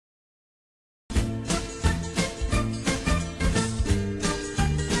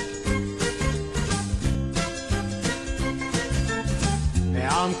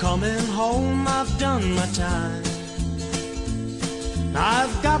I'm coming home, I've done my time.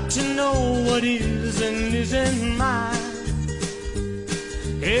 I've got to know what is and isn't mine.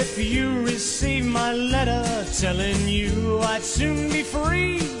 If you receive my letter telling you I'd soon be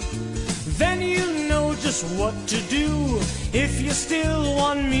free, then you know just what to do if you still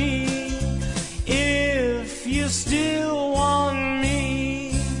want me. If you still want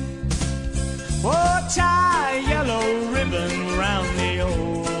me. Oh, tie a yellow ribbon round the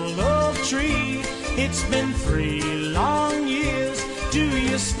old oak tree. It's been 3 long years. Do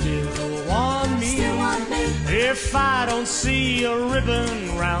you still want me? Still want me? If I don't see a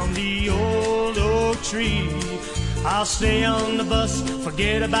ribbon round the old oak tree, I'll stay on the bus,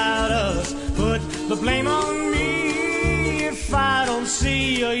 forget about us, put the blame on me. If I don't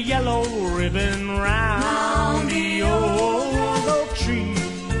see a yellow ribbon round the old oak tree.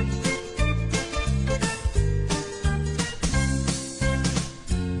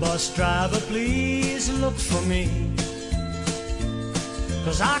 Bus driver, please look for me,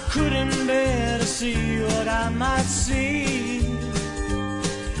 'cause I couldn't bear to see what I might see.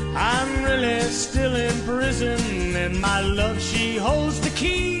 I'm really still in prison, and my love, she holds the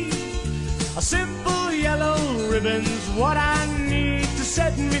key. A simple yellow ribbon's what I need to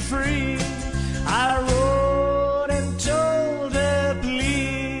set me free. I wrote and told her,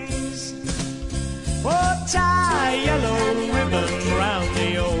 please, oh, tie a yellow ribbon round the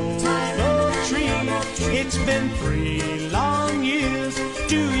old oak tree. It's been 3 long years.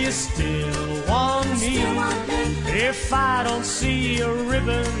 Do you still want me? If I don't see a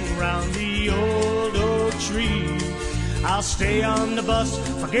ribbon round the old oak tree, I'll stay on the bus,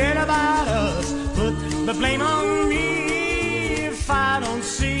 forget about us, put the blame on me. If I don't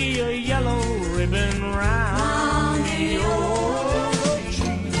see a yellow ribbon round the old oak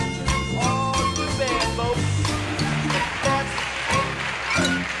tree. Oh, good band, folks.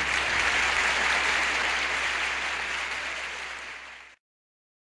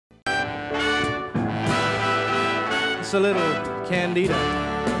 It's a little Candida,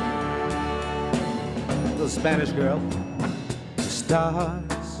 little Spanish girl.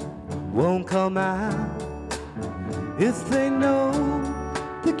 Stars won't come out if they know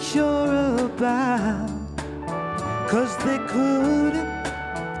that you're about, 'cause they couldn't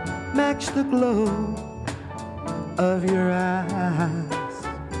match the glow of your eyes.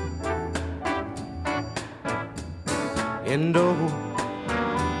 And oh,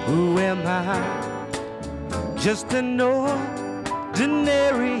 who am I? Just an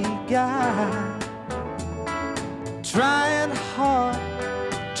ordinary guy, trying hard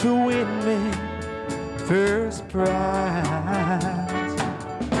to win me first prize.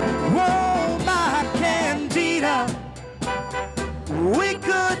 Whoa, my Candida, we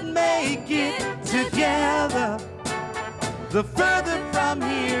could make it together. The further from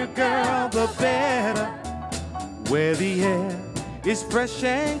here, girl, the better, where the air is fresh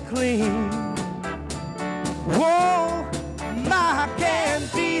and clean. Whoa, my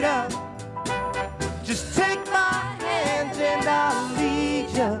Candida, just take my hand and I'll lead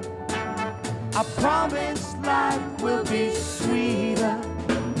you. I promise life will be sweeter,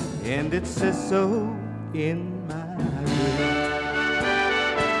 and it says so in my will.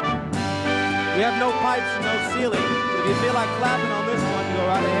 We have no pipes and no ceiling. If you feel like clapping on this one, go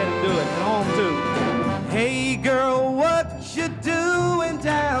right ahead and do it. At home too. Hey girl, what you doing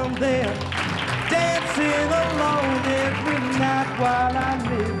down there? Dancing alone every night while I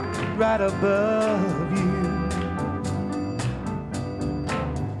live right above you.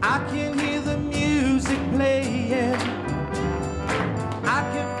 I can hear the music playing, I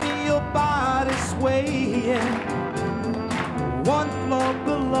can feel your body swaying. 1 floor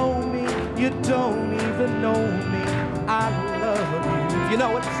below me, you don't even know me. I love you. You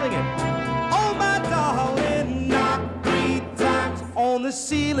know what? Sing it. Oh my darling, knock 3 times on the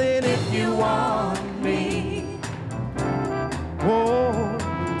ceiling if you want me. Whoa,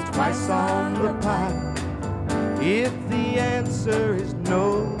 twice on the pipe if the answer is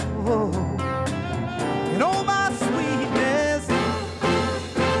no. And oh my sweetness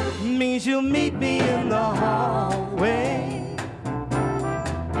means you'll meet me in the hallway.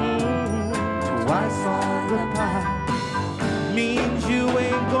 Twice on the pipe means you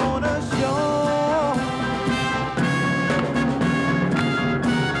ain't gonna show.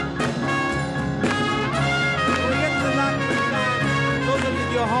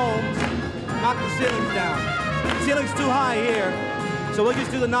 Homes, knock the ceilings down. The ceiling's too high here, so we'll just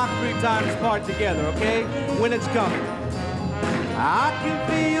do the knock 3 times part together, okay? When it's coming. I can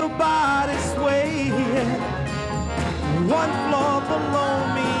feel your body swaying. 1 floor below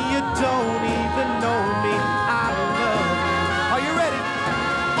me, you don't even know me. I love you. Are you ready?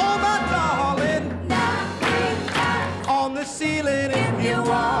 you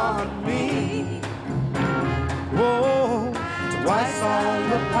want me? Oh, twice on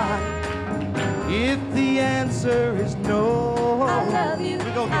the pipe. If the answer is no, I love you,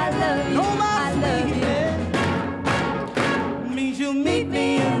 I love you, no, my I love you. Means you'll meet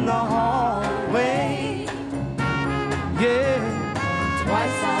me in the hallway. Yeah,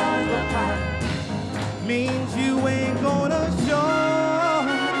 twice on the pipe. Means you ain't gonna show.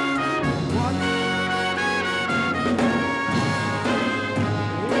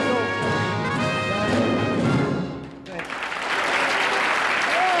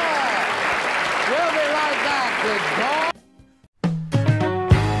 We'll be right back with Dawn.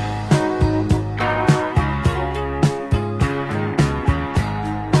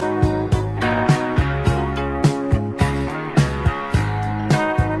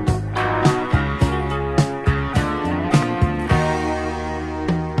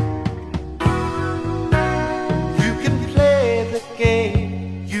 You can play the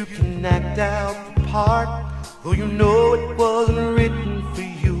game, you can act out the part, though you know it wasn't written for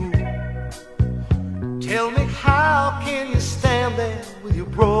you. Tell me, how can you stand there with your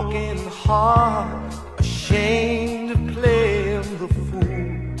broken heart, ashamed of playing the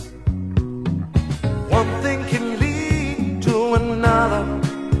fool? One thing can lead to another.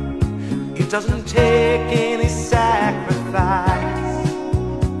 It doesn't take any sacrifice.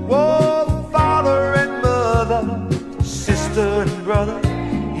 Whoa, father and mother, sister and brother,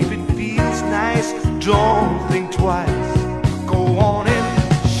 if it feels nice, don't think twice. Go on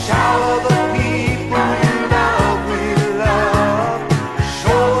and shower the people you love with love.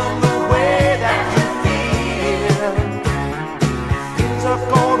 Show them the way that you feel. Things are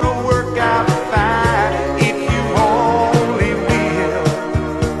gonna work out fine if you only will.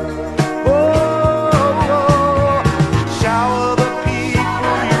 Oh, shower the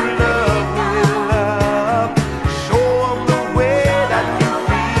people you love with love. Show them the way that you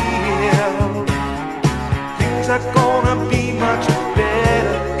feel. Things are gonna be much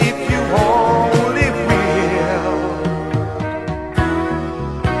better if you only will.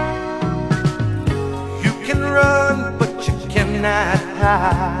 You can run, but you cannot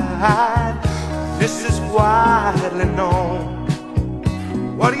hide. This is widely known.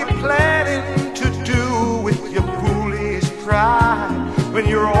 What are you planning to do with your foolish pride when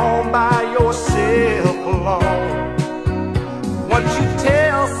you're all by yourself alone? Once you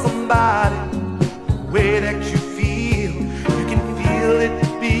tell somebody the way that you feel, you can feel it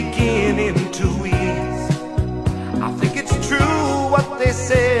beginning to ease. I think it's true what they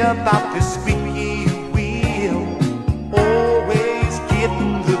say about this squeaky wheel always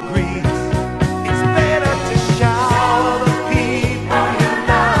getting the grease. It's better to shower the people you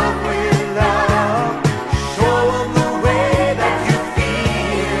love with love. Show them the way that you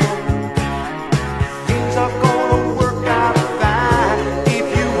feel. Things are gonna work out fine if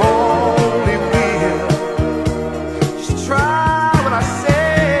you only will. Just try what I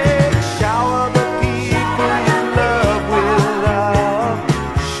say. Shower the people you love with love.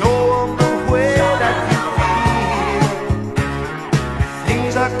 Show them the way that you feel.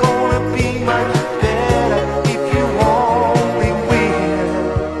 Things are gonna be much better if you only will.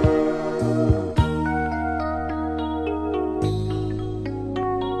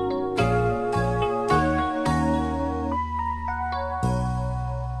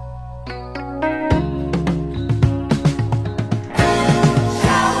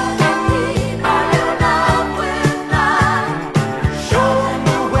 Shower the people you love with love. Show them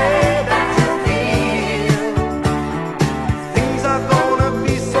the way that you feel. Things are gonna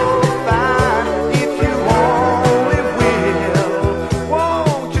be so fine if you only will.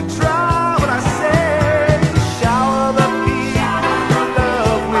 Won't you try what I say? Shower the people you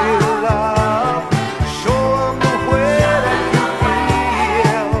love with love. Show them the way that you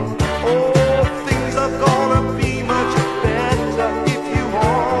feel. Oh, things are gonna be much better if you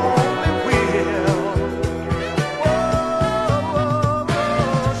only will.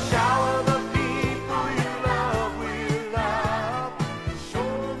 Shower the people you love with love. Show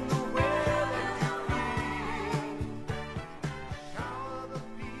them the way that you feel. Shower the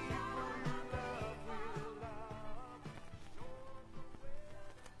people you love with love.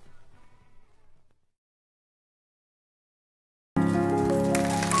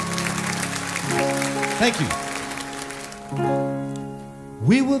 Thank you.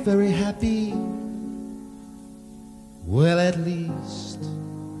 We were very happy. Well, at least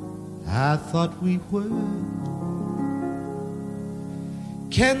I thought we were.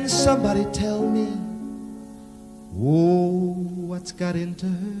 Can somebody tell me, oh, what's got into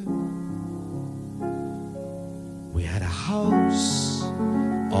her? We had a house,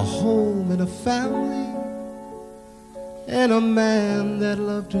 a home, and a family. and a man that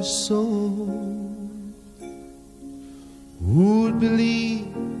loved her so. Who'd believe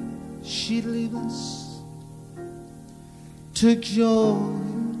she'd leave us to join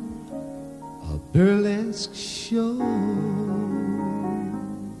a burlesque show?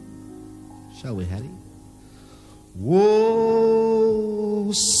 Shall we, Hattie?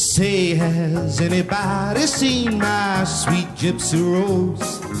 Whoa, say, has anybody seen my sweet Gypsy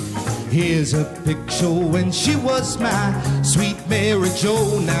Rose? Here's a picture when she was my sweet Mary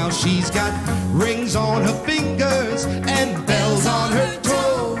Jo. Now she's got rings on her fingers and bells on her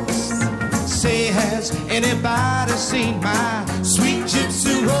toes. Say, has anybody seen my sweet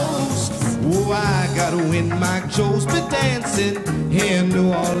Gypsy Rose? Oh, I got when Mike Joe's been dancing here in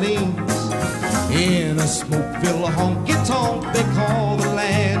New Orleans, in a smoke-filled honky-tonk they call the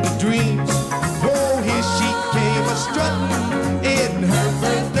land of dreams. Oh, here she came a-strutting in her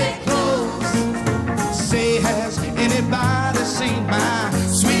birthday clothes. Say, has anybody seen my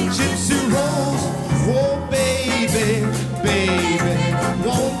sweet Gypsy Rose? Oh, baby, baby,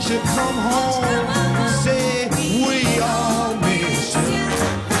 won't you come home? Say, we all miss you,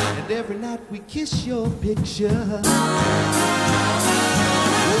 and every night we kiss your picture.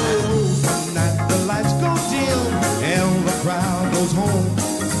 Tonight the lights go dim and the crowd goes home.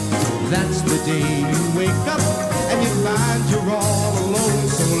 That's the day you wake up and you find you're all alone.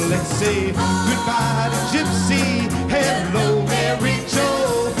 So let's say goodbye to Gypsy, hello Mary Jo.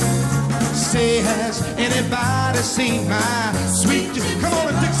 Say, has anybody seen my sweet Gypsy? Come on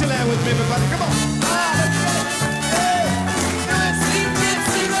and Dixieland with me, everybody, come on.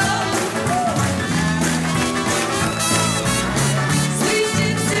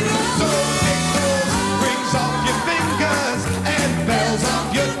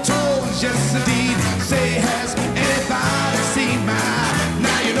 Yes, indeed. Say, has anybody seen my?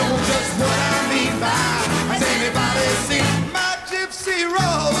 Now you know just what I mean by. Has anybody seen my Gypsy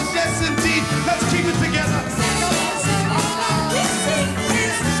Rose? Yes, indeed. Let's keep it together.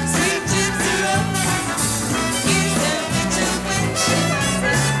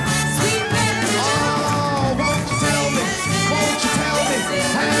 Oh, won't you tell me? Won't you tell me?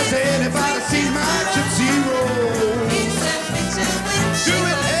 Has anybody seen my Gypsy Rose? Do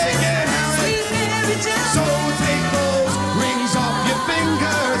it again. So take those rings off your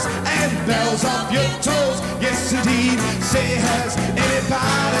fingers and bells off your toes. Yes, indeed. Say, has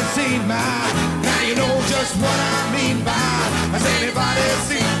anybody seen my? Now you know just what I mean by. Has anybody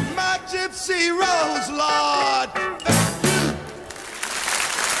seen my Gypsy Rose, Lord?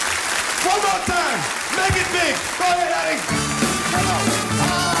 One more time. Make it big. Go ahead, Hattie. Come on.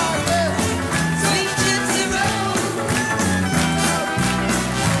 Oh, yeah. Sweet Gypsy Rose.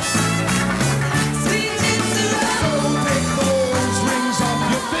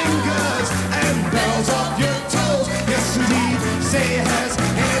 Off your toes, yes indeed. Say, has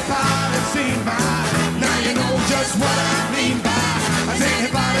anybody seen my? Now you know just what I mean by. Has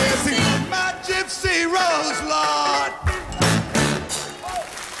anybody seen my Gypsy Rose, Lord?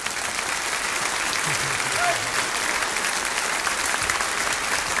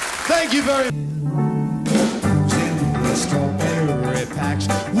 Thank you very much. In the strawberry patch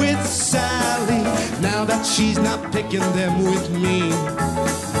with Sally. Now that she's not picking them with me,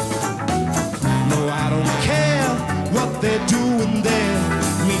 I don't care what they're doing there.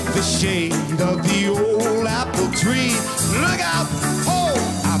 Meet the shade of the old apple tree. Look out! Oh,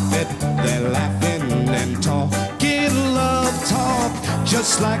 I bet they're laughing and talking love talk,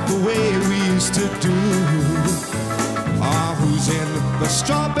 just like the way we used to do. Ah, who's in the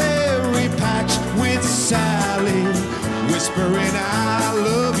strawberry patch with Sally, whispering I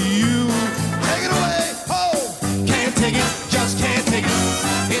love you? Take it away! Oh, can't take it, just can't take it.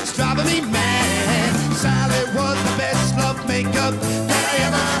 It's driving me mad. Sally was the best love makeup that I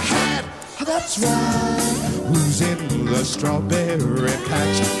ever had. That's right. Who's in the strawberry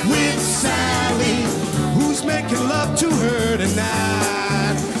patch with Sally? Who's making love to her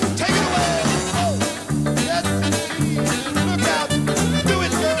tonight? Take it away. Oh, yes. Look out. Do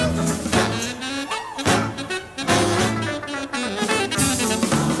it, girl.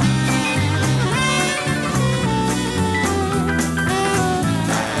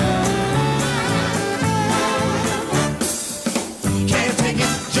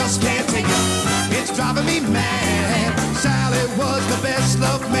 Driving me mad. Sally was the best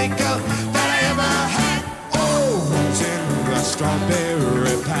love maker that I ever had. Oh, who's in the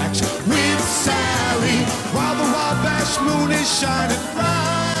strawberry patch with Sally while the Wabash moon is shining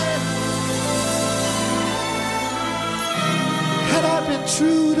bright? Had I been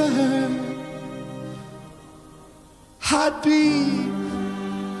true to her, I'd be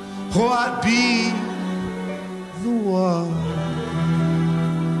the one. one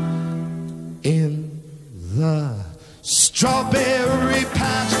in the strawberry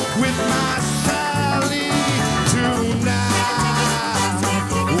patch with my Sally tonight.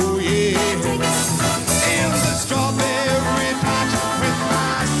 Oh yeah, in the strawberry patch with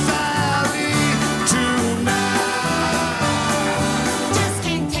my Sally tonight. Just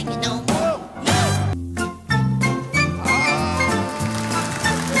can't take it no more.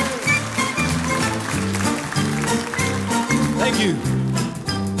 Thank you.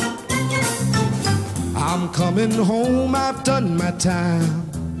 I'm coming home, I've done my time.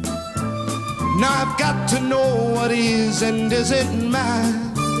 Now I've got to know what is and isn't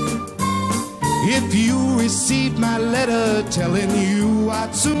mine. If you received my letter telling you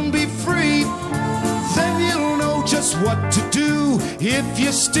I'd soon be free, then you'll know just what to do if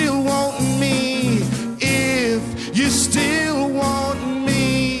you still want me. If you still want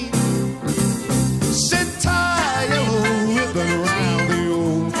me, tie a yellow ribbon around the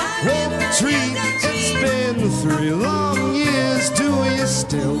old oak tree. It's been 3 long years. Do you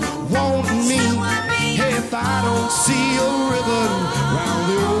still want me? Hey, if I don't see a ribbon round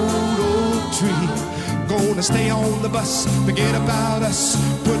the old oak tree, gonna stay on the bus, forget about us,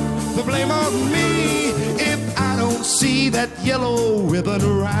 put the blame on me. If I don't see that yellow ribbon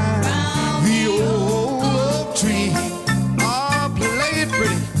around the old oak tree, I'll play it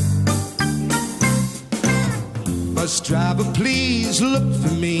pretty. Bus driver, please look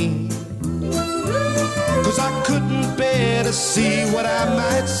for me, 'cause I couldn't bear to see what I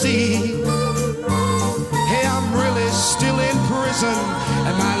might see. Hey, I'm really still in prison,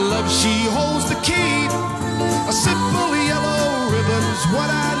 and my love, she holds the key. A simple yellow ribbon's what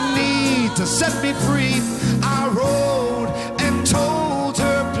I need to set me free. I rode and told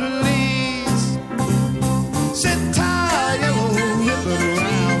her, please, said tie a yellow ribbon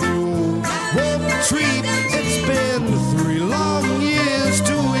around the old oak tree. It's been 3 long years.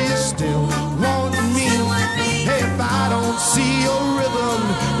 Do you still want me? Hey, if I don't see a ribbon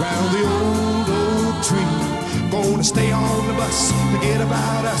round the old oak tree, gonna stay on the bus, forget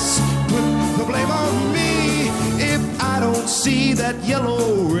about us, put the blame on me. If I don't see that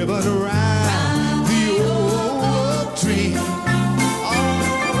yellow ribbon around the old oak tree.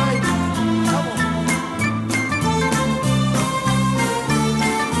 All right, come on.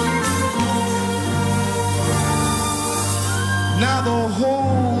 Now the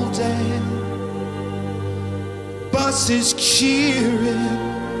whole damn bus is cheering,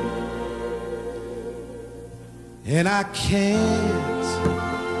 and I can't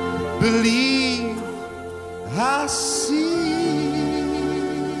believe I see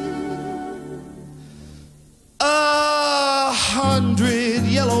 100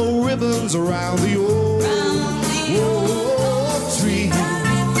 yellow ribbons around the old oak tree.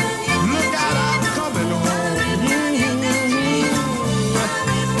 Look out, I'm coming home.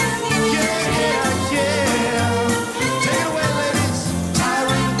 Yeah, yeah. Take it away, ladies.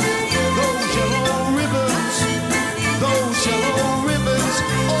 Tyron, those yellow ribbons. Those yellow ribbons.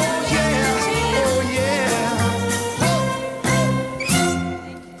 Oh yeah, oh yeah. Oh.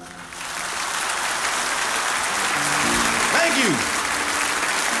 Thank you.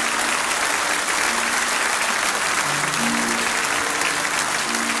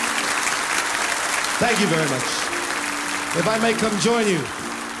 Thank you very much. If I may come join you.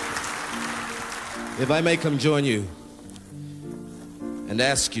 If I may come join you and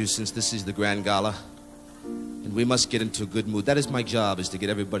ask you, since this is the Grand Gala, and we must get into a good mood. That is my job, is to get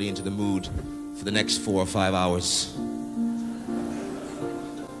everybody into the mood for the next 4 or 5 hours.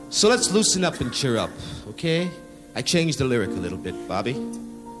 So let's loosen up and cheer up, okay? I changed the lyric a little bit, Bobby.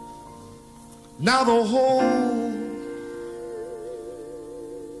 Now the whole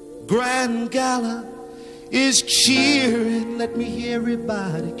Grand Gala is cheering. Let me hear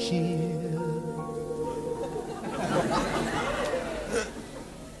everybody cheer.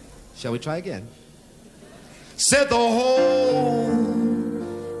 Shall we try again? Said the whole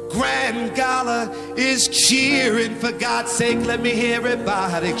Grand Gala is cheering. For God's sake, let me hear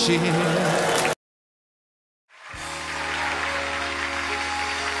everybody cheer.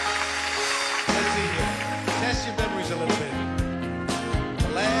 Let's see here. Test your memories a little bit. The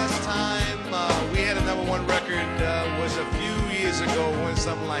last time we had a #1 record was a few years ago, when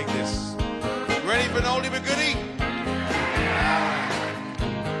something like this. Ready for an oldie but goodie?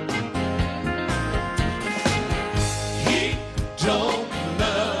 Don't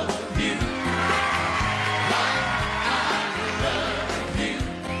love you like I love you.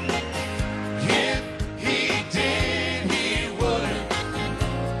 If he did, he wouldn't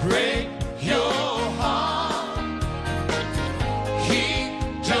break your heart. He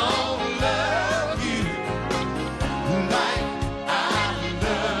don't love you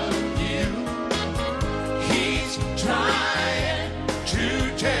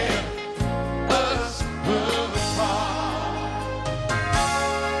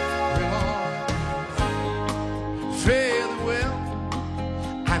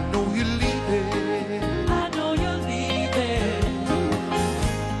I know you're leaving. I know you're leaving.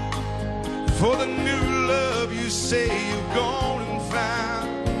 For the new love you say you've gone and found.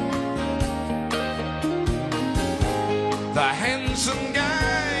 The handsome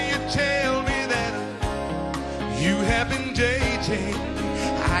guy you tell me that you have been dating,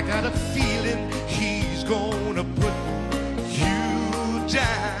 I got a feeling he's gonna put you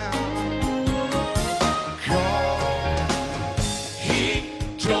down. 'Cause he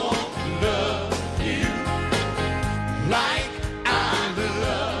don't love you like I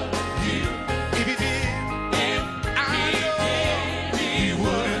love you. If he did, I know he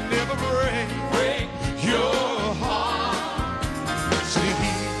would never break your heart. See,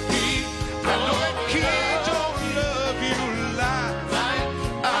 I know he don't love you like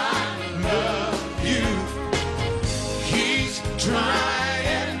I love you. He's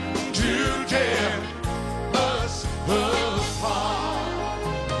trying to tear us apart.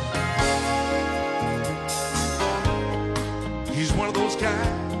 He's one of those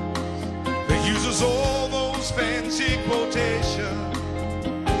guys that uses all those fancy quotations.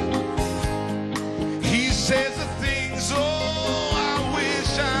 He says the things, oh, I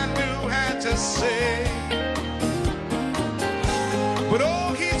wish I knew how to say. But oh,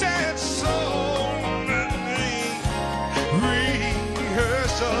 he's had so many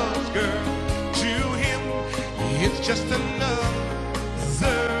rehearsals, girl. To him, it's just another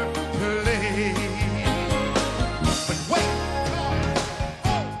play. But wait,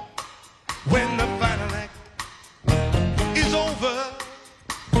 oh, when the final act is over,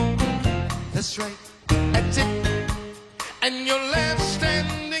 that's right, that's it. And you're left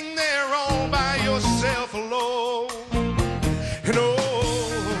standing there all by yourself alone. And oh,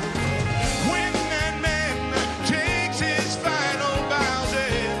 when that man takes his final bows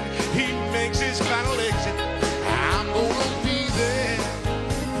and he makes his final exit, I'm gonna be there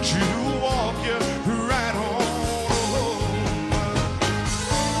to walk you right home.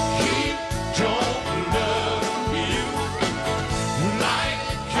 He don't love you like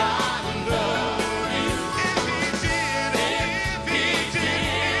I love you. If he did,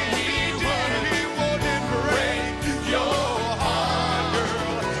 he wouldn't break your heart,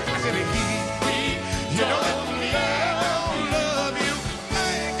 girl. I said he don't love you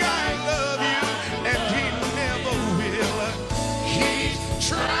like I love you, and he never will. He's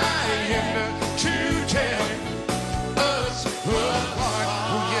trying to tear us apart.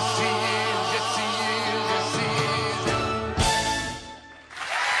 Oh, yes he is, yes he is, yes he is.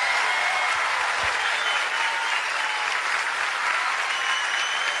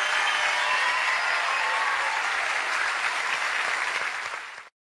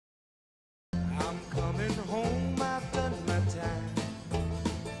 I'm coming home, I've done my time.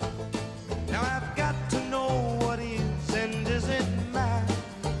 Now I've got to know what is and isn't mine.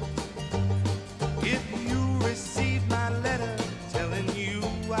 If you receive my letter telling you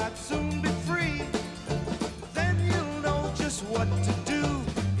I'd soon be free, then you'll know just what to do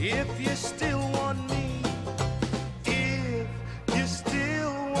if you still want me. If you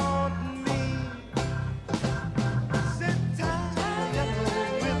still want me. Set tie a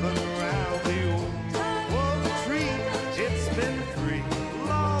ribbon around the old tree. It's been 3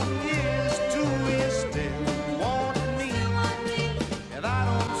 long years. Do you still want me? If I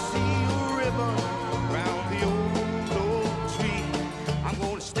don't see a ribbon around the old tree, I'm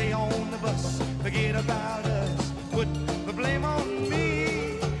gonna stay on the bus, forget about us, put the blame on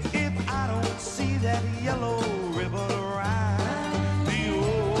me. If I don't see that yellow ribbon around the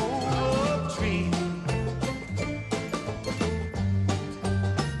old tree.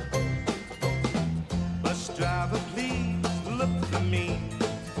 Bus driver, please look for me,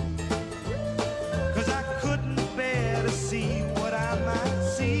 'cause I couldn't bear to see what I might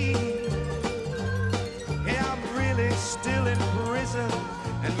see. Yeah, I'm really still in prison,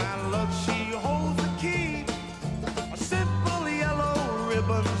 and my love, she holds the key. A simple yellow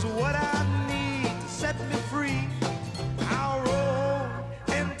ribbon's what I need to set me free. I wrote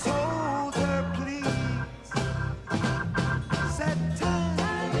and told her, please, set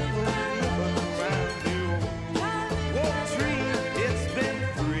tie a ribbon around you. Oak tree, it's been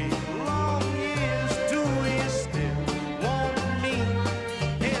 3 long years. Do you still want me?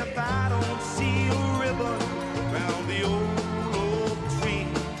 If I don't see a ribbon around the old tree,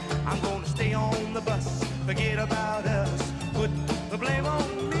 I'm gonna stay on the bus, forget about us, put the blame on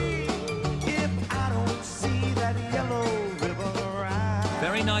me. If I don't see that yellow ribbon around.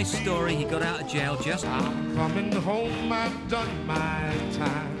 Very nice story. He got out of jail just. I'm coming home, I've done my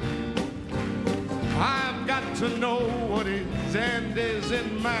time. I've got to know what is and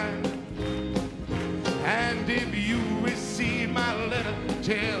isn't mine. And if you receive my letter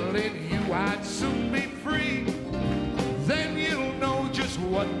telling you I'd soon be free, then you'll know just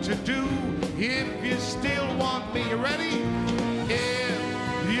what to do. If you still want me, you ready? If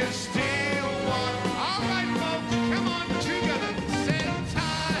you still want, all right, folks, come on together. Say,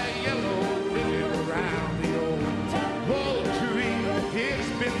 tie yellow ribbon around the old tree. It's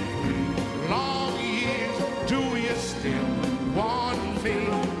been long years. Do you still want me?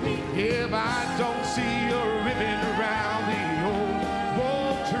 If I don't see your ribbon around the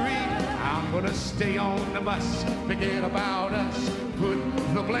old tree, I'm gonna stay on the bus. Forget about us. Put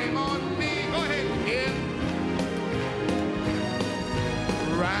the blame on me. Go ahead. If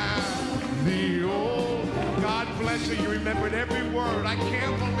around the old, God bless you. You remembered every word. I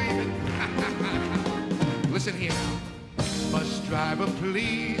can't believe it. Listen here now. Bus driver,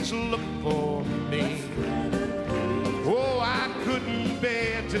 please look for me. Oh, I couldn't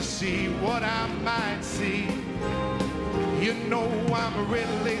bear to see what I might see. You know I'm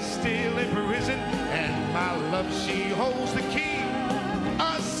really still in prison, and my love, she holds the key.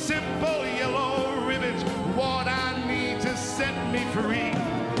 A simple yellow ribbon's what I need to set me free.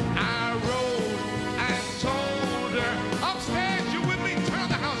 I rode and told her, upstairs, you with me? Turn on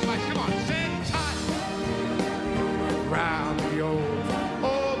the house lights, come on, sit tight. Round the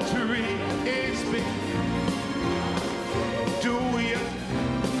old tree, it's big. Do you?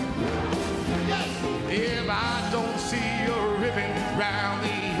 Yes. If I don't see your ribbon round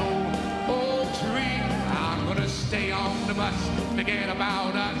the old tree, I'm gonna stay on the bus. Forget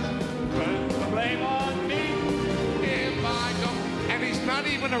about us. Put the blame on me. If I don't, and he's not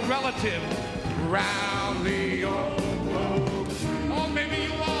even a relative. Round the old. Oh, maybe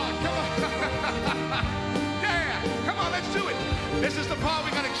you are. Come on. Yeah. Come on, let's do it. This is the part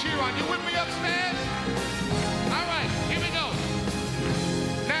we gotta cheer on. You with me upstairs? All right, here we go.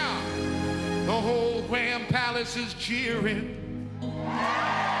 Now, the whole Grand Palace is cheering.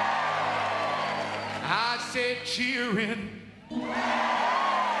 I said cheering.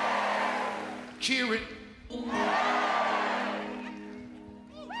 Cheering.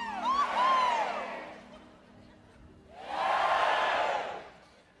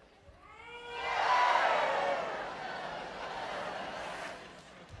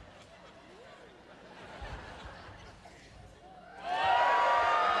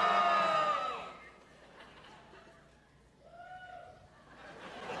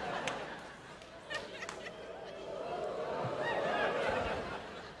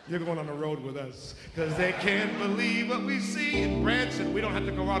 You're going on the road with us, because they can't believe what we see in Branson. We don't have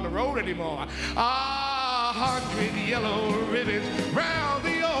to go on the road anymore. 100 yellow ribbons round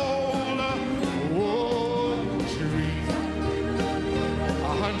the old tree.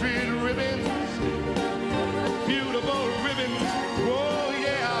 100 ribbons, beautiful ribbons. Oh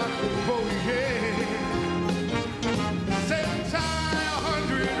yeah, oh yeah. Say tie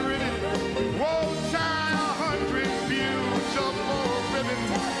 100 ribbons. Whoa, tie 100 beautiful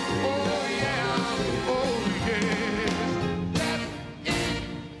ribbons. Oh yeah, oh yes. That is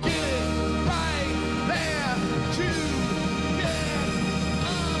good right there too. Yeah.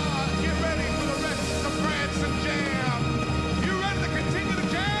 Get ready for the rest of Branson Jam. You ready to continue the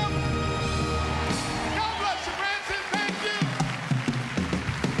jam? God bless you, Branson. Thank you.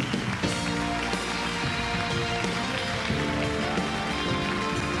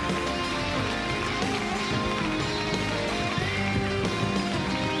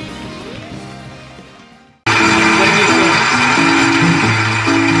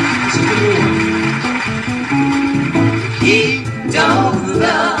 He don't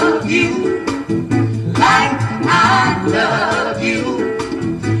love you like I love you.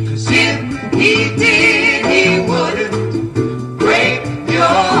 'Cause if he did, he wouldn't break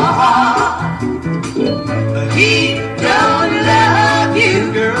your heart. But he don't love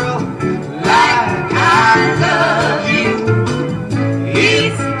you, girl, like I love you.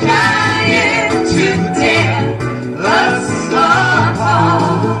 He's trying to tear us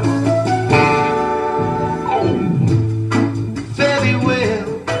apart. Very well,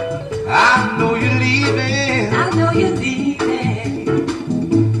 I know you're leaving I know you're leaving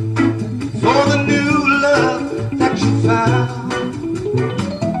for the new love that you found.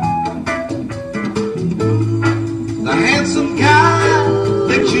 The handsome guy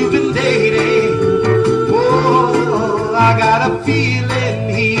that you've been dating. Oh, I got a feeling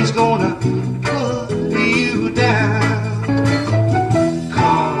he's gonna put you down.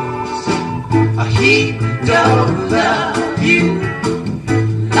 'Cause he don't love you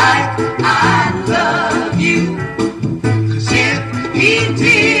like I love you. 'cause if He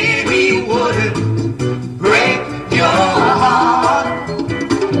did, he wouldn't break your heart.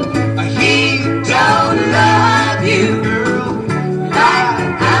 He don't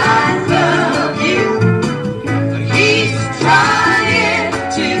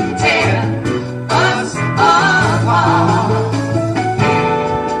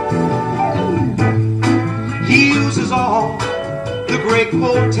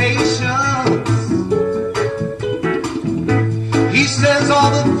quotations. He says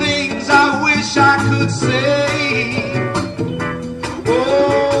all the things I wish I could say.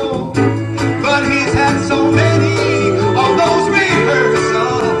 Oh, but he's had so many of those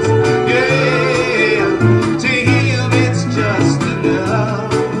rehearsals. Yeah, to him it's just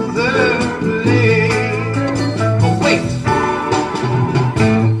another play. But wait,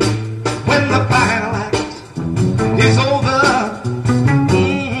 when the final act is over,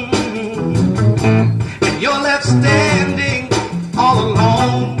 and you're left standing all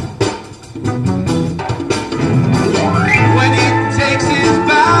alone, when he takes his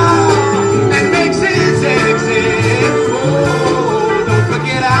bow and makes his exit, oh, don't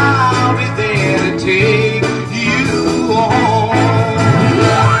forget I'll be there to take you home.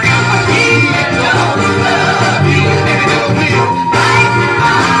 He don't love you, and he'll feel like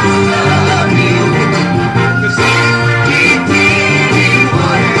I love you, 'cause he did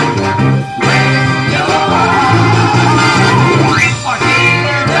what when you're home. Or he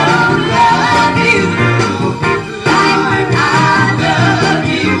don't love you like I love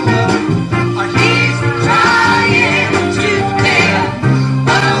you, or he's trying to tear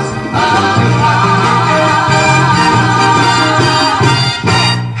us apart.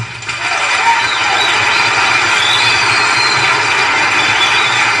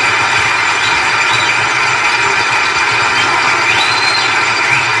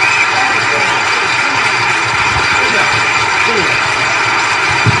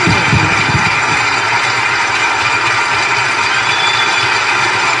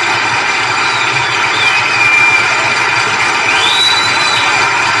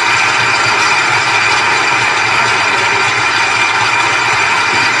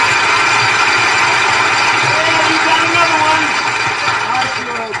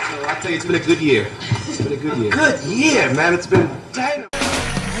 I tell you, it's been a good year. It's been a good year. Good year, man. It's been dynamite.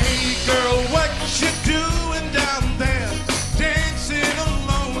 Hey girl, what you doing down there? Dancing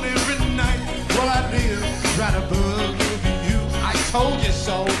alone every night. Well, I live right above you. I told you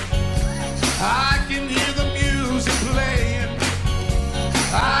so. I can hear the music playing.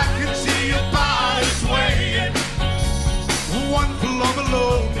 I can see your body swaying. One floor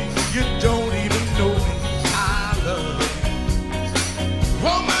below me, you don't even know me. I love you.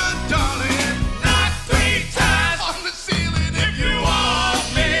 Oh, my darling, knock 3 times on the ceiling if you want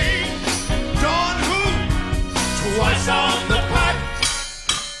me. Dawn who? Twice on the pipe.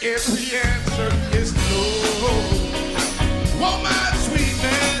 If the answer is no. Oh, my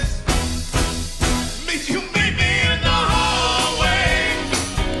sweetness, you meet me in the hallway.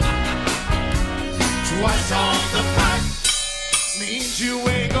 Twice on the pipe means you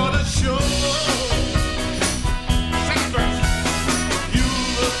ain't gonna show. Second verse. You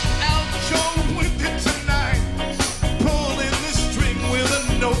look out your window tonight, pulling the string with a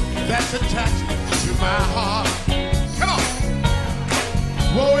note that's attached to my heart. Come on.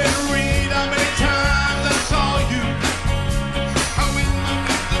 Whoa, and read how many times I saw you. How in the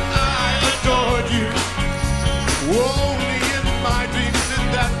instant I adored you. Only in my dreams did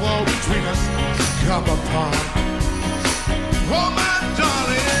that wall between us come apart. Oh, my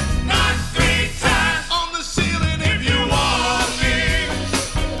darling, knock 3 times on the ceiling if you want me.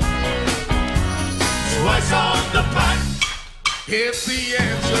 Twice on the pipe if the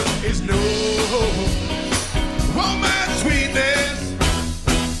answer is no. Oh, my sweetness,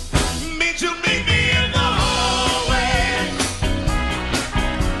 means you'll meet me in the hallway.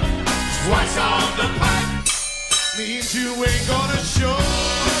 Twice on the pipe means you ain't gonna show.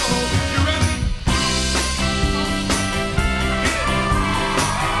 You ready?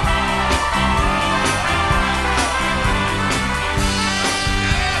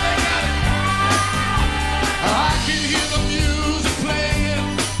 I can hear the music playing.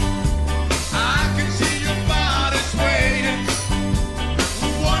 I can see your body swaying.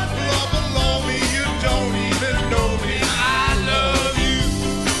 One floor below me, you don't even know me. I love you.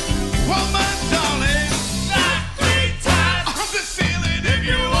 Oh, my darling, knock 3 times on the ceiling if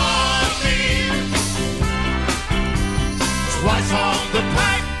you want me. Twice on the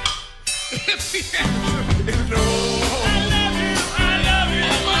pipe if the answer is no. I love you, I love you.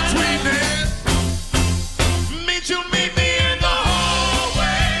 Oh, my sweetness, means you'll meet me in the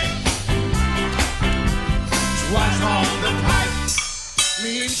hallway. Twice on the pipe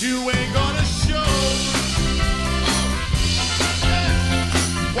means you ain't gonna show.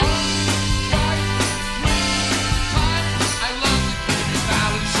 One, twice, 3 times. I love you,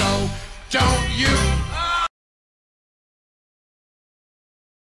 Fallon Show. Don't you?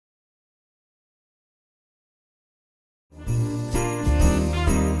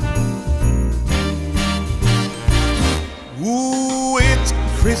 Ooh, it's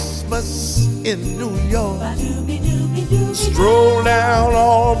Christmas in New York. Stroll down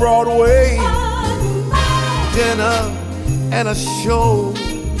on Broadway. Dinner and a show,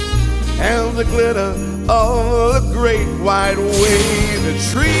 and the glitter of the great white way. The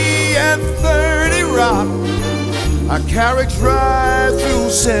tree and 30 Rock, a carriage ride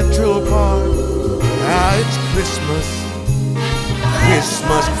through Central Park. Now it's Christmas,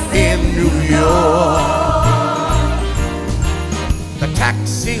 Christmas in New York. The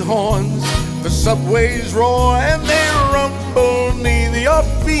taxi horns, the subways roar, and they rumble neath your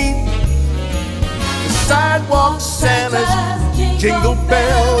feet. The sidewalk Santas jingle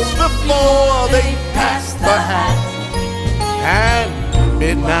bells before they pass the hat. And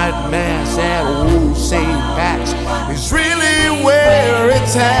midnight mass at old St. Pat's is really where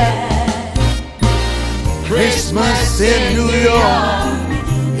it's at. Christmas in New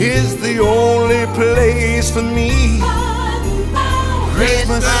York is the only place for me.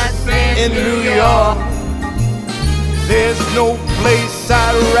 Christmas in New York, there's no place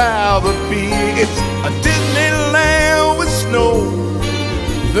I'd rather be. It's a Disneyland with snow,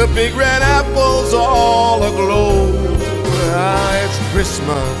 the big red apples all aglow. Ah, it's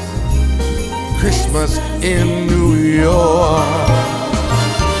Christmas, Christmas in New York.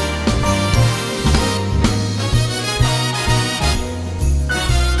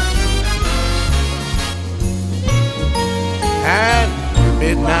 And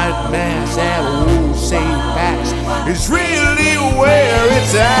midnight mass at old St. Pat's is really where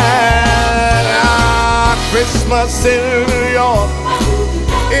it's at. Ah, Christmas in New York,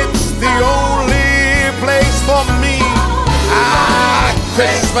 it's the only place for me. Ah,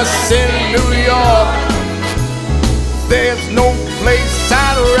 Christmas in New York, there's no place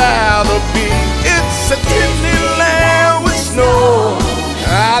I'd rather be. It's a Disneyland with snow,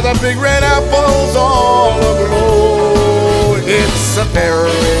 ah, the big red apples all aglow. It's a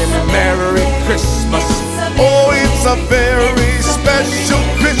very Merry Christmas. Oh, it's a very special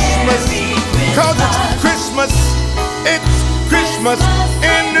Christmas, 'cause it's Christmas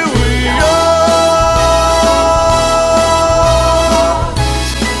in New York.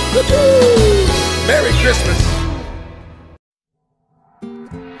 Merry Christmas.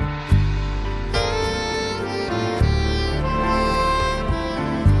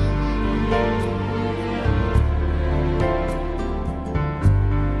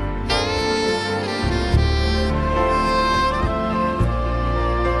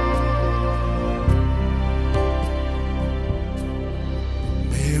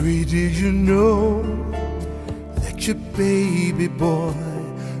 Did you know that your baby boy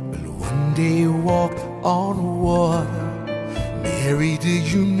will one day walk on water? Mary, did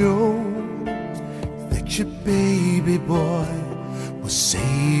you know that your baby boy will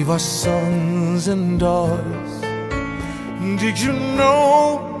save our sons and daughters? Did you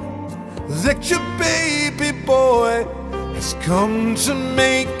know that your baby boy has come to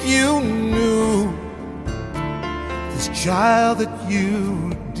make you new? This child that you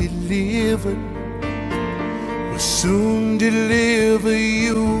delivered will soon deliver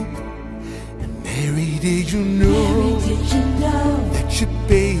you. And Mary, did you know that your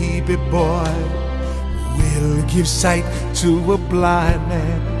baby boy will give sight to a blind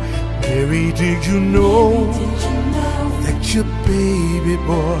man? Mary, did you know that your baby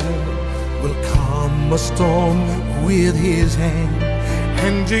boy will calm a storm with his hand?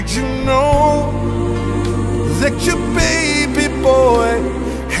 And did you know that your baby boy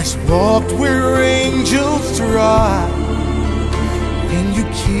has walked where angels trod? When you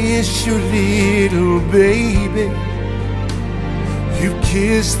kiss your little baby, you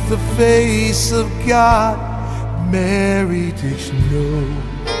kiss the face of God. Mary, did you know?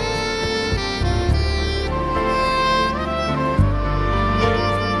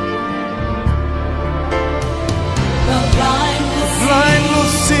 The blind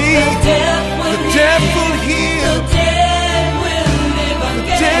will see, the deaf will hear, the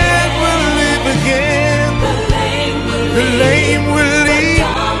dead will live again, the lame will leap,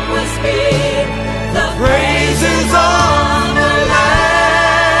 the dumb will speak, the praises of the Lamb.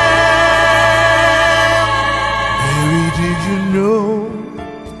 Mary, did you know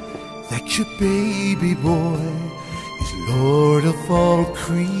that your baby boy is Lord of all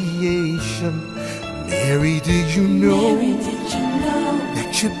creation? Mary, did you know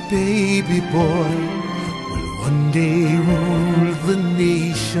that your baby boy will one day rule the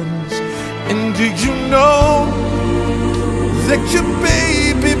nations? And did you know that your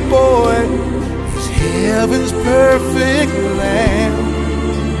baby boy is heaven's perfect lamb?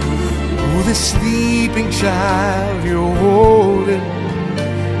 Oh, the sleeping child you're holding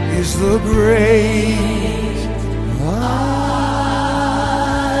is the great I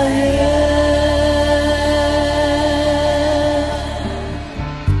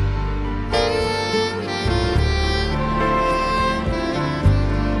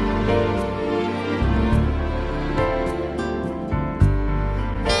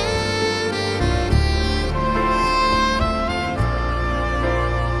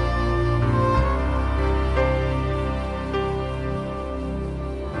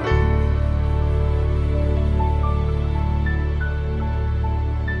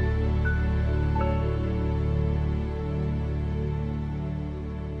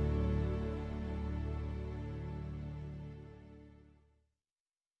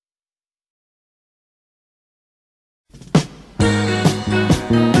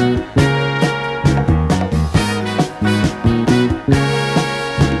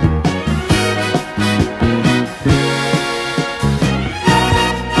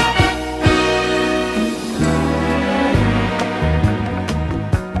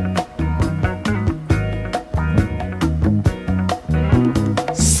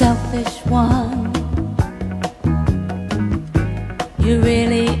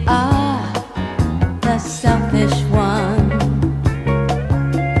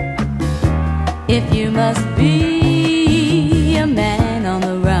if you must be a man on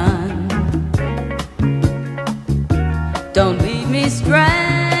the run. Don't leave me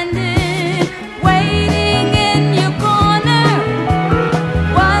stranded, waiting in your corner,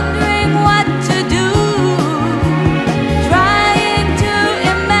 wondering what to do, trying to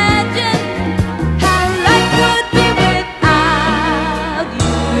imagine how life would be without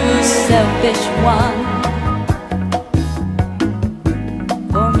you, selfish one.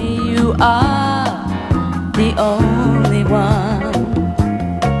 For me you are the only one.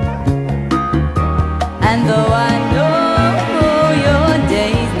 And though I know your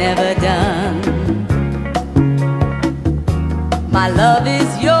day's never done, my love is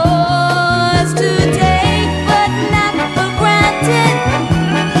yours to take but not for granted.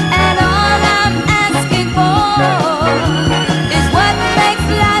 And all I'm asking for is what makes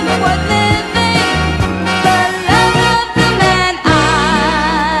life worth living, the love of the man I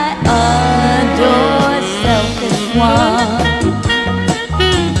adore, selfish one.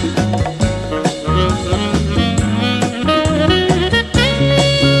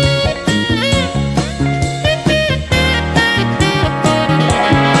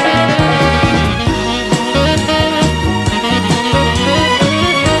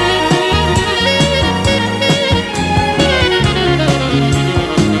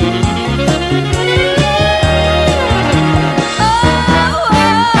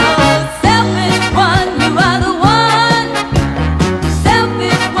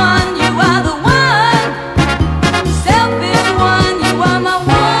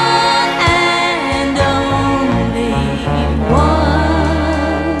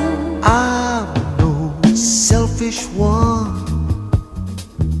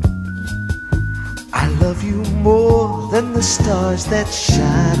 Stars that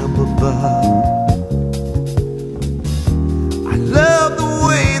shine up above. I love the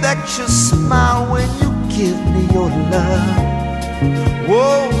way that you smile when you give me your love.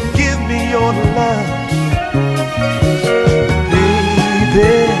 Whoa, give me your love.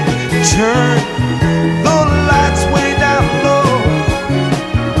 Baby, turn the lights way down low.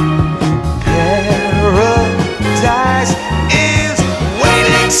 Paradise is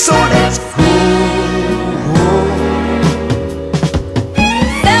waiting, so let's go.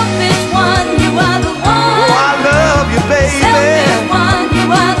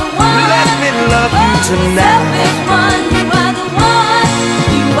 Tonight. Selfish one, you are the one,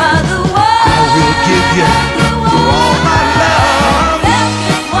 you are the one. I will give you all my love.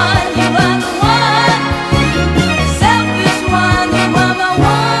 Selfish one, you are the one. Selfish one, you are my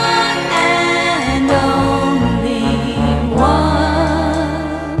one and only one.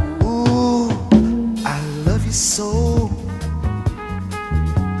 Ooh, I love you so.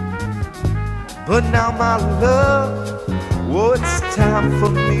 But now my love, oh, it's time for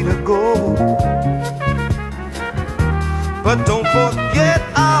me to go. But don't forget,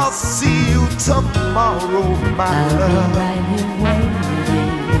 I'll see you tomorrow, my love. Right here waiting.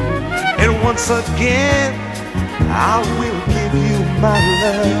 And once again, I will give you my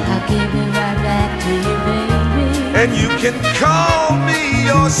love. I'll give it right back to you, baby. And you can call me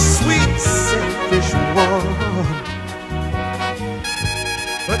your sweet, selfish one.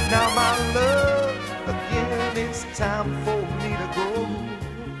 But now, my love, again, it's time for me to go.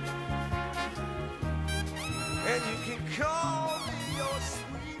 And you can call me your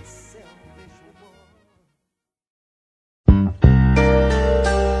sweet, selfish one.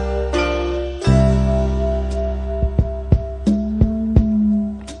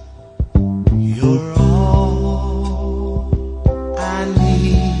 You're all I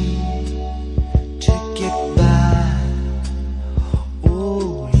need to get by.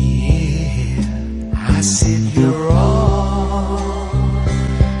 Oh yeah, I said you're all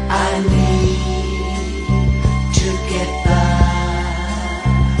I need to get by.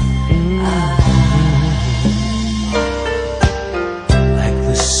 Like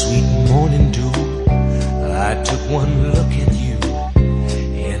the sweet morning dew, I took one look at you,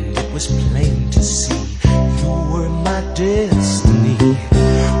 and it was plain to see you were my destiny.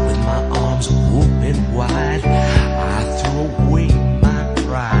 With my arms open wide, I threw away my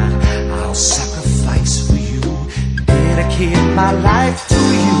pride. I'll sacrifice for you, dedicate my life to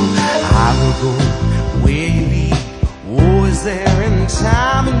you. I will go where you lead. Oh, is there any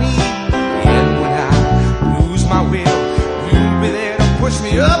time of need? And when I lose my will, you'll be there to push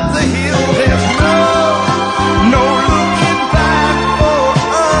me up the hill. There's no looking back for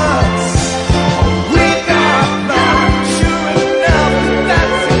us. We got back, sure enough,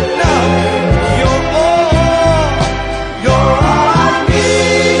 that's enough. You're all I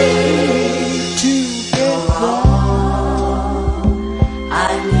need to get by. I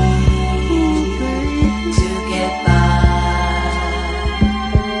need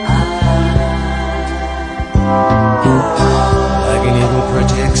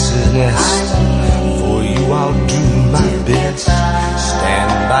nest. For you I'll do my best.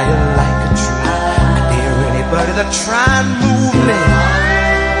 Stand by you like a tree. Dare anybody to try and move me.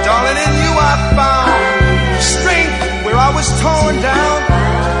 Darling, in you I found strength where I was torn down.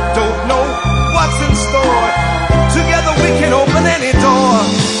 Don't know what's in store. Together we can open any door.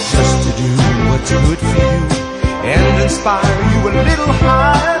 Just to do what's good for you and inspire you a little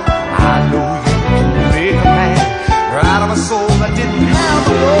higher. I know you can make a man out of a soul that didn't have a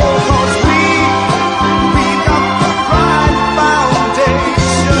role. 'Cause we got the right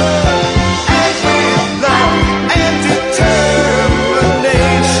foundation, and with love and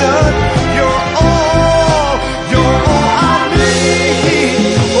determination, you're all I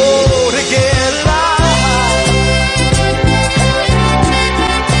need. Oh, to get live.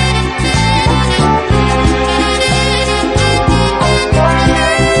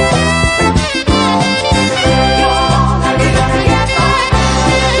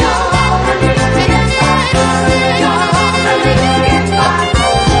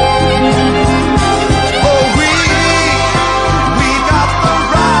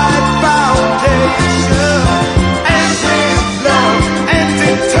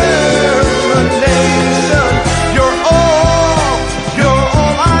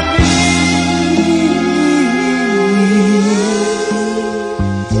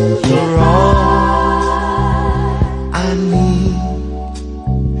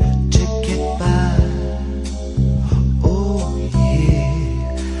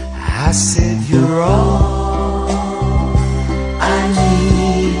 I said you're all I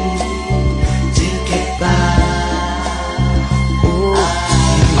need to get by. Oh,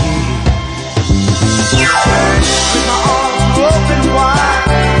 yeah. With my arms open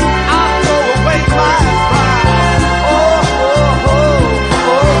wide, I'll throw away my pride. Oh, oh,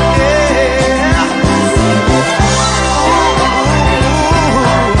 oh, oh, yeah. Oh,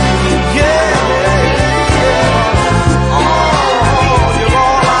 yeah, yeah. Oh, you're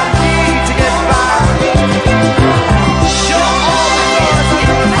all I need to get by. You're all the doors I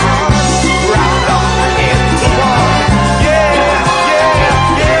can find, wrapped up into one. Yeah, yeah, yeah,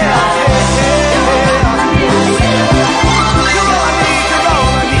 yeah, yeah. You're all I need, you're all I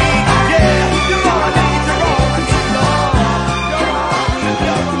need. Yeah, you're all I need, you're all I need, Lord. You're all I need, you're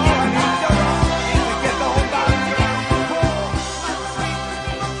all I need, you're all I need to get on by. Oh, my sweet do,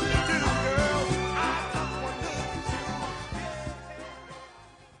 girl. I just want to.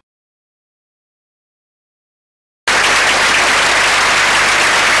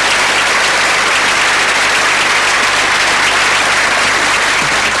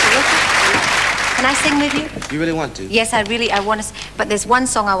 Can I sing with you? You really want to? Yes, I want to. But there's one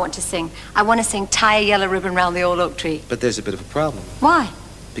song I want to sing. I want to sing "Tie a Yellow Ribbon Round the Old Oak Tree." But there's a bit of a problem. Why?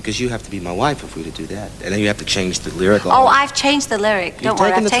 Because you have to be my wife if we were to do that. And then you have to change the lyric. Oh, I've changed the lyric. You've Don't worry,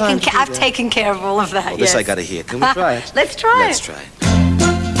 taken the time to do I've that. taken care of all of that. Well, this yes. I gotta hear. Can we try it? Let's try Let's it. try it.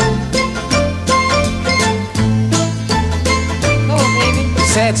 Oh, baby.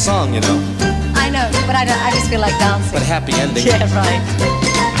 Sad song, you know, I know, but I just feel like dancing. but happy ending. Yeah, right.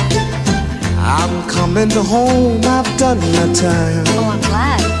 I'm coming home, I've done my time. Oh, I'm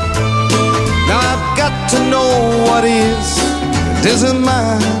glad. Now I've got to know what is and isn't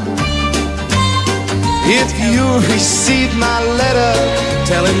mine. If you receive my letter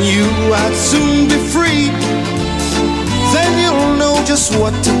telling you I'd soon be free, then you'll know just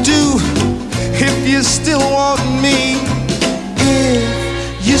what to do if you still want me. If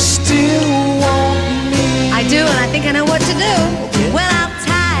you still want me. I do, and I think I know what to do. Well, I'll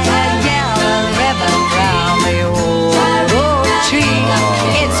tie a yellow ribbon round the old oak tree.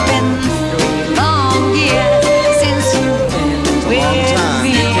 It's been 3 long years since you've been with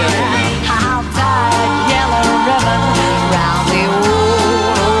me. I'll tie a yellow ribbon round the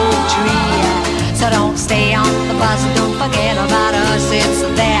old oak tree. So don't stay on the bus, don't forget about us. It's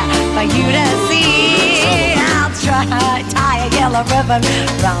there for you to see. I'll tie a yellow ribbon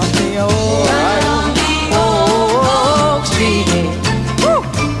round the old oak tree. Woo!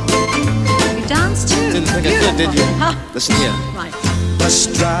 You danced too. Didn't think I could, did you? Huh? Listen here. Right. Bus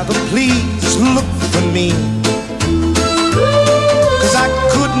driver, please look for me, 'cause I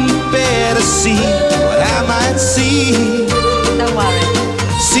couldn't bear to see what I might see. Don't worry.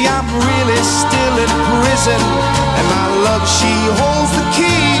 See, I'm really still in prison, and my love, she holds the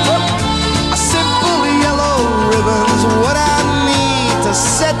key. A simple yellow ribbon's what I need to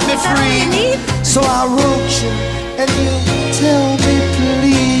set me free. So I wrote you, and you tell me,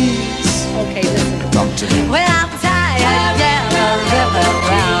 please. Okay, listen. Talk to me. Well, I'll tie a yellow ribbon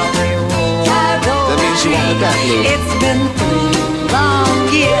round the old That means you want the back loop. It's been 3 long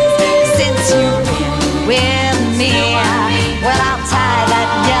years since you've been with me. Well, I'll tie that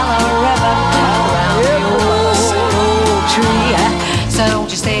yellow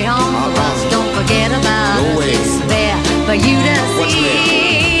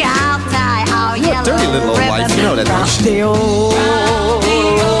the old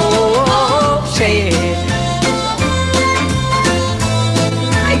train.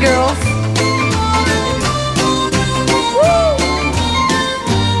 Hi, girls.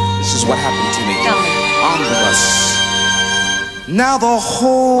 This is what happened to me Tell me. on the bus. Now the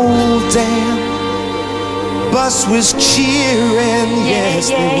whole damn bus was cheering, yes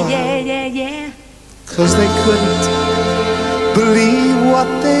they were, Yeah. 'cause they couldn't believe what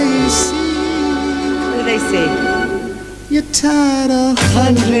they see. What do they say? You're tied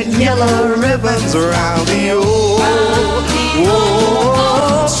 100 yellow ribbons around the old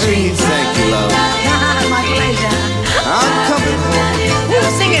tree. Thank you, love. My pleasure. I'm coming home.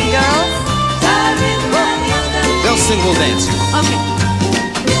 Who's singing, girls? They'll sing, we'll dance. Okay.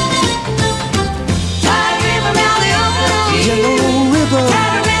 Yellow ribbon,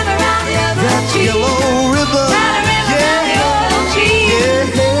 that yellow ribbon,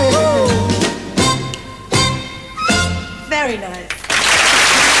 Very nice.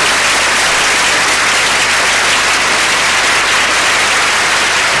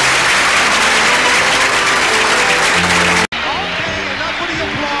 Enough with the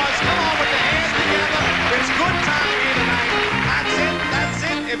applause. Come on with the hands together. It's good time here tonight. That's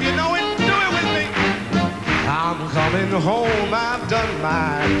it. If you know it, do it with me. I'm coming home. I've done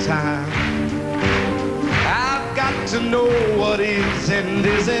my time. I've got to know what is and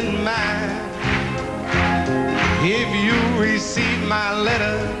isn't mine. If you receive my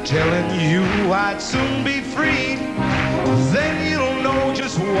letter telling you I'd soon be free, then you'll know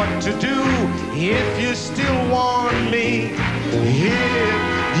just what to do if you still want me.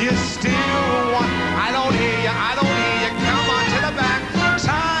 If you still want, I don't hear you, come on to the back.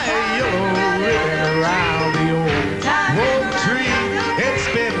 Tie a yellow ribbon around the old tree. It's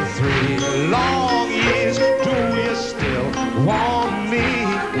been 3 long years, do you still want me?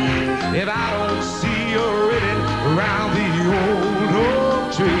 If I don't see your ribbon around the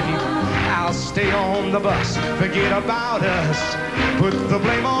old tree, I'll stay on the bus, forget about us, put the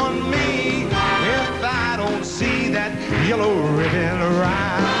blame on me. If I don't see that yellow ribbon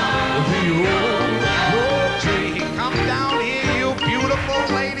around the old tree, come down here, you beautiful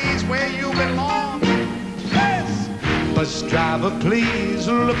ladies, where you belong. Yes, bus driver, please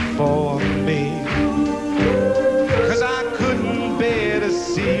look for me, 'cause I couldn't bear to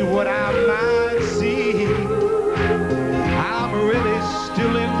see what I might see. I'm really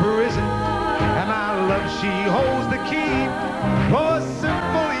still in prison, and my love, she holds the key. Oh,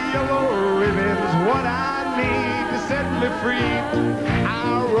 simple yellow ribbon's what I need to set me free. I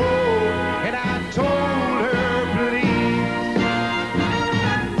wrote and I told her, please,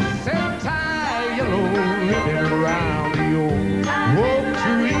 set tie yellow ribbon around the old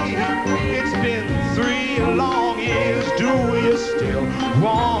tree. It's been 3 long years, do you still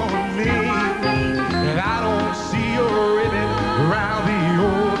want me? If I don't see your ribbon around the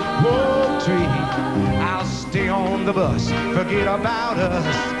old tree, I'll stay on the bus, forget about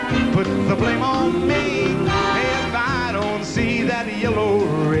us, put the blame on me. If I don't see that yellow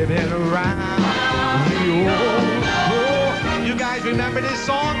ribbon around the old, you guys remember this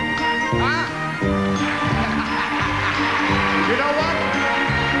song? Huh? You know what?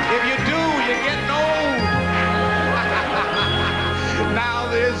 If you do, you're getting old. Now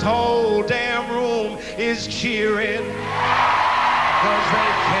this whole damn room is cheering, 'cause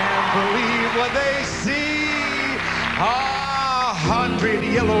they can't believe what they see. 100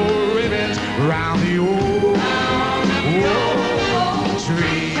 yellow ribbons round the old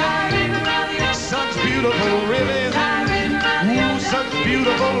tree. Such beautiful ribbons. Ooh, such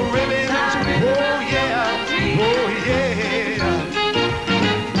beautiful ribbons. Oh yeah, oh yeah.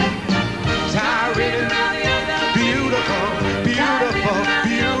 Tie ribbons, beautiful, beautiful,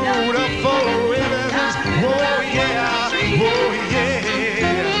 beautiful ribbons. Oh yeah, oh yeah.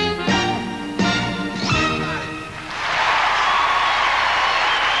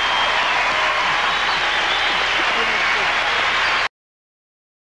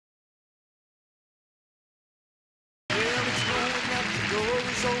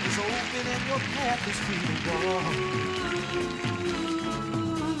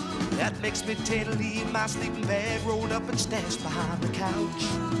 That makes me tend to leave my sleeping bag rolled up and stashed behind the couch.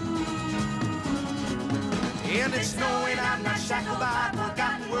 And it's knowing I'm not shackled by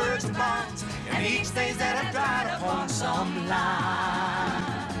forgotten words and bonds, and each days that I've dried upon some line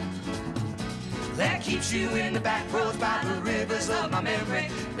that keeps you in the back roads by the rivers of my memory,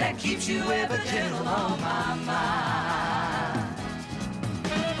 that keeps you ever gentle on my mind.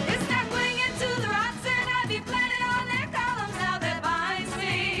 It's that going into the rocks and I'd be planted on their columns, how that binds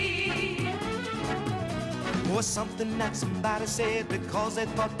me. Or something that somebody said because they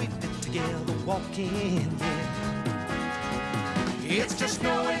thought we fit together walking, yeah. It's just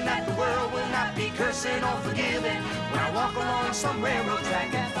knowing that the world will not be cursing or forgiving when I walk along some railroad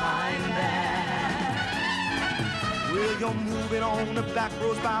track and find that. Well, you're moving on the back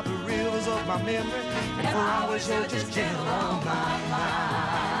roads by the rivers of my memory, and for hours you're just gentle on my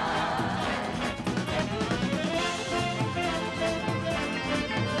mind.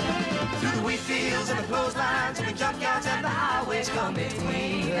 Through the wheat fields and the clotheslines and the junkyards and the highways come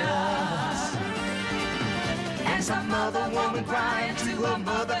between us. And some other woman crying to her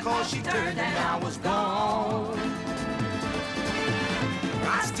mother cause she turned and I was gone.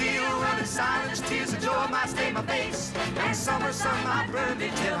 I still run in silence, tears of joy might stain my face, and summer sun might burn me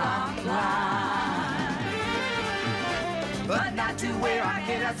till I'm blind. But not to where I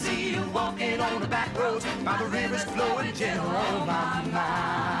cannot see you walking on the back roads by the rivers flowing gentle on my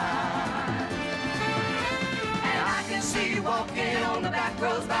mind. And I can see you walking on the back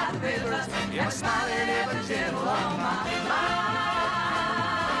roads by the rivers, ever smiling, ever gentle on my mind.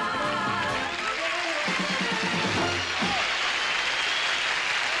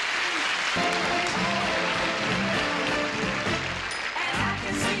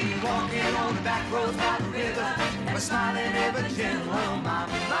 Walking on the back roads by the river, ever smiling, ever gentle on my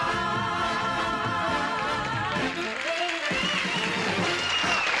mind.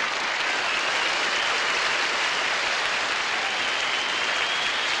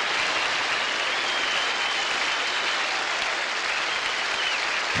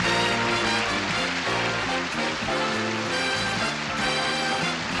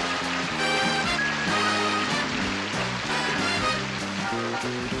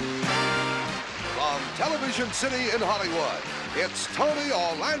 Television City in Hollywood, it's Tony,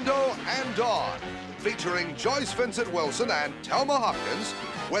 Orlando, and Dawn, featuring Joyce Vincent Wilson and Thelma Hopkins,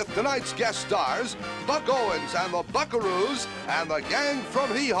 with tonight's guest stars, Buck Owens and the Buckaroos, and the gang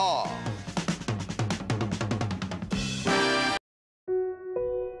from Hee Haw.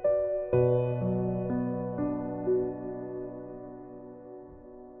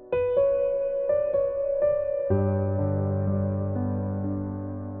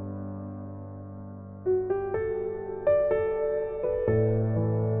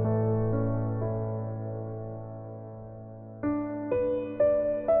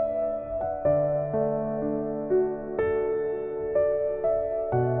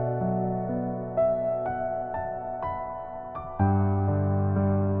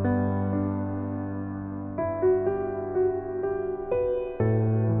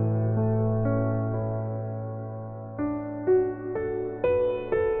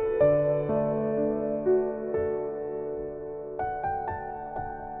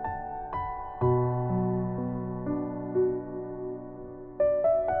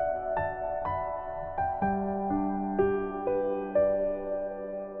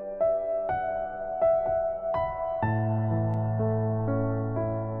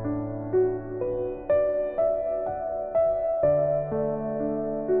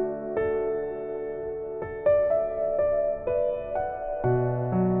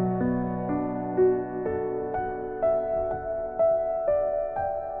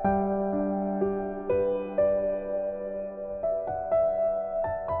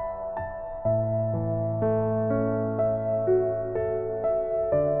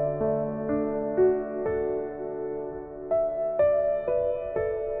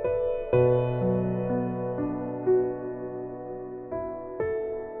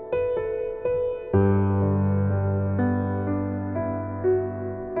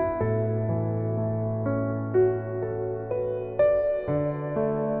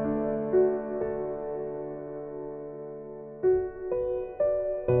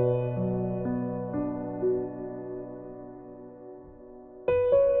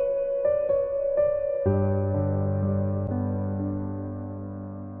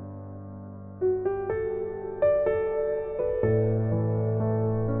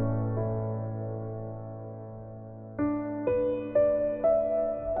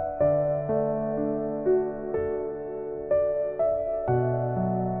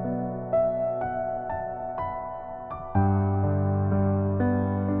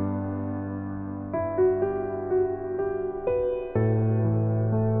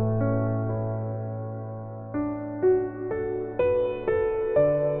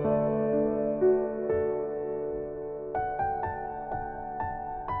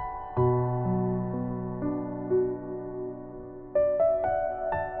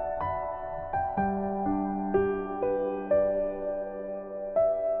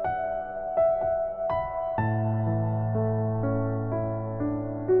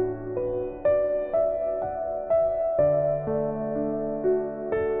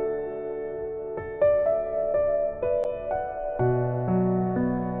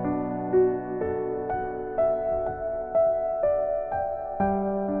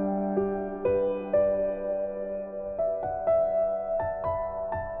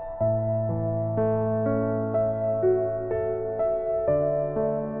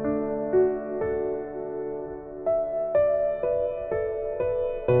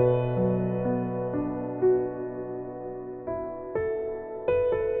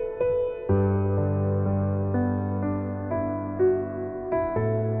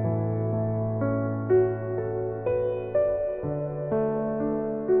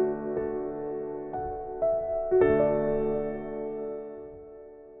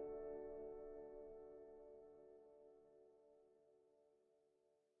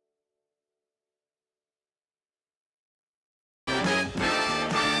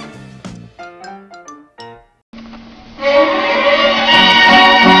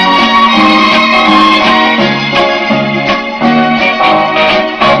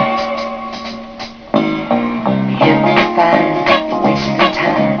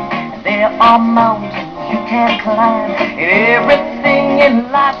 are mountains you can climb, and everything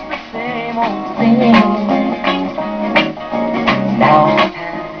in life's the same old thing. Now's the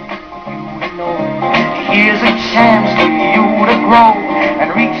time for you to know. Here's a chance for you to grow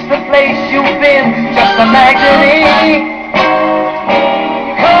and reach the place you've been just imagining.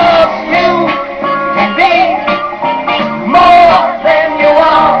 'Cause you can be more than you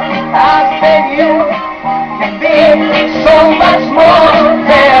are. I said you can be so much more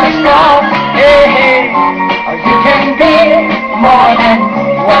than a star. Hey, hey, you can be more than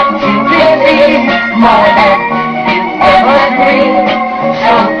what you believe, more than you ever dreamed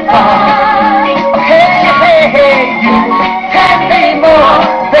so far. Hey, hey, hey, you can be more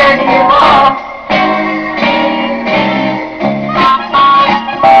than you are.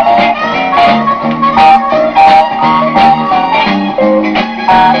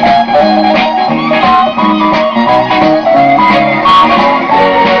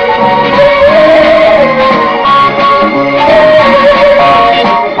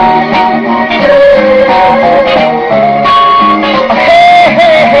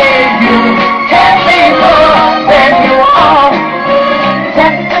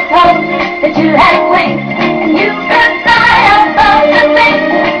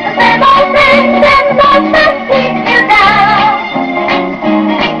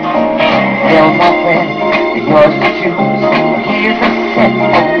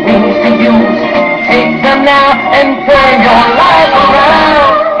 Now and turn your life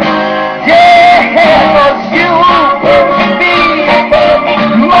around. Yeah, 'cause you can be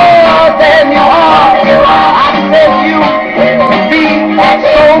more than you are. I said you can be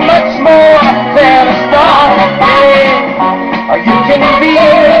so much more